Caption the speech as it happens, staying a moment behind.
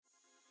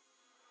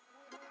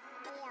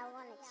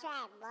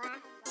track, boy.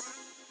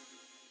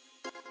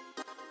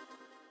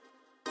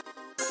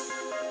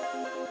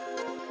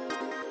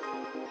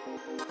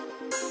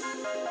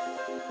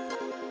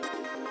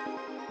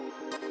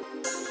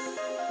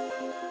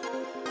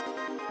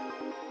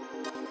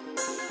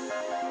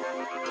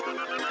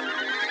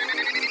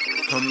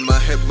 I'm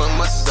out here by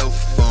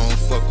myself, I don't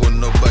fuck with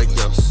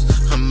nobody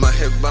else. I'm out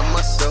here by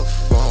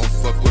myself, I don't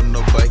fuck with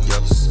nobody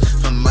else.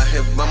 I'm out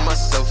here by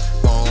myself,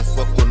 I don't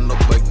fuck with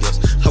nobody else.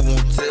 I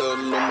won't tell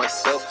on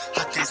myself,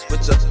 I can't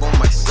switch up on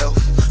myself.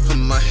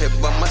 I'm out here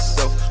by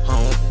myself, I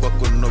don't fuck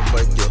with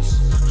nobody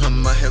else.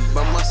 I'm out here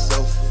by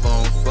myself,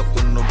 I don't fuck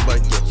with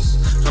nobody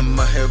else. I'm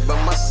out here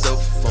by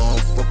myself, I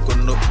don't fuck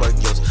with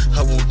nobody else.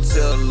 I won't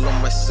tell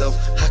on myself,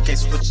 I can't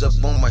switch up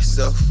on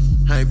myself.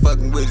 I ain't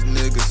fucking with these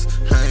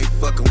niggas, I ain't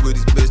fucking with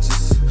these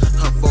bitches.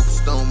 I'm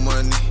focused on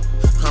money,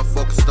 I'm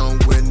focused on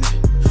winning.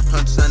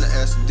 I'm tryna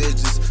add some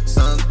digits,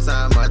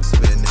 sometime I just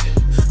spend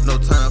it. No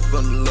time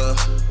for the love,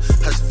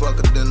 I just fuck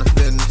it then I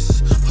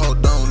finish.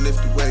 Hold on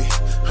if you wait,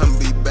 I'ma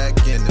be back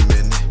in a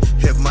minute.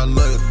 If my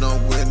lawyer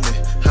don't win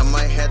it, I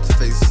might have to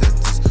face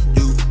sentence.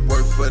 You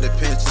work for the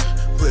pension,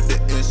 with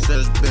the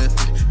insurance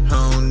benefit.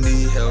 I don't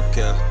need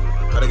healthcare,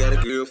 but I got a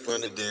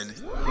girlfriend and then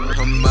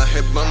I'm out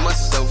here by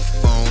myself,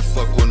 I don't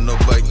fuck with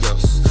nobody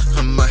else.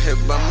 I'm out here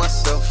by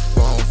myself,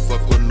 I don't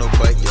fuck with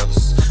nobody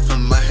else.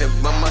 I'm out here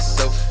by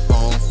myself, I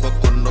don't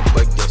fuck with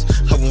nobody else.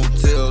 I won't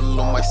tell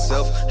on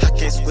myself, I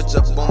can't switch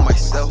up on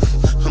myself.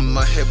 I'm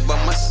out here by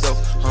myself,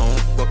 I don't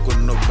fuck with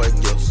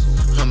nobody else.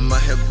 I'm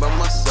out here by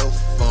myself,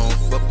 I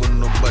don't fuck with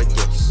nobody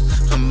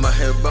else. I'm out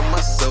here by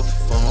myself,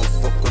 I don't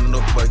fuck with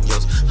nobody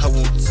else. I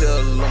won't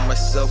tell on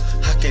myself,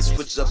 I can't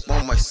switch up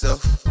on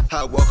myself.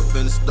 I walk up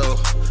in the store,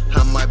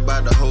 I might buy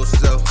the whole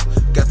shelf.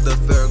 Got the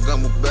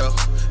Ferragamo belt,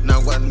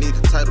 now I need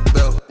a title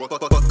belt.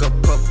 Fuck up,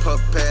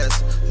 puff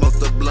pass, smoke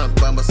the blunt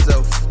by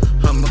myself.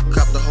 I'ma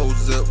cop the whole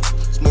zip,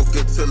 smoke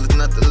it till it's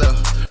nothing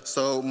left.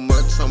 So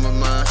much on my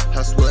mind,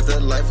 I swear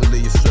that life will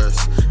leave you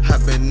stressed.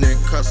 I've been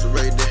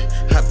incarcerated,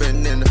 I've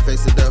been in the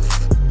face of death.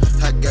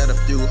 I got a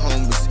few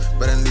homies,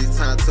 but I need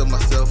time to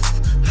myself.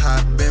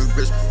 I've been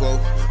rich before,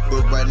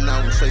 but right now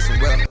I'm chasing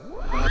wealth.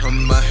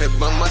 I'm out here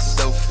by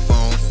myself,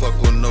 I don't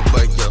fuck with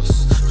nobody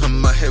else.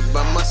 I'm out here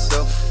by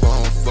myself,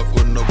 I don't fuck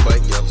with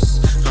nobody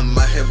else. I'm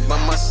out here by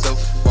myself,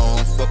 I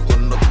don't fuck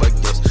with nobody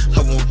else.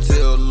 I won't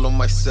tell on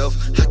myself,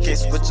 I can't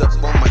switch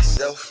up on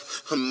myself.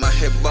 I'm out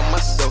here by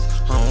myself,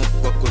 I don't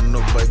fuck with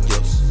nobody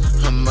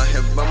else. I'm out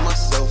here by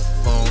myself,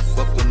 I don't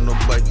fuck with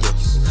nobody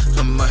else.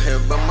 I'm out here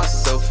by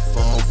myself,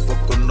 I don't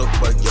fuck with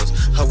nobody else.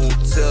 I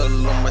won't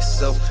tell on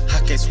myself,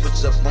 I can't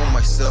switch up on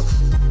myself.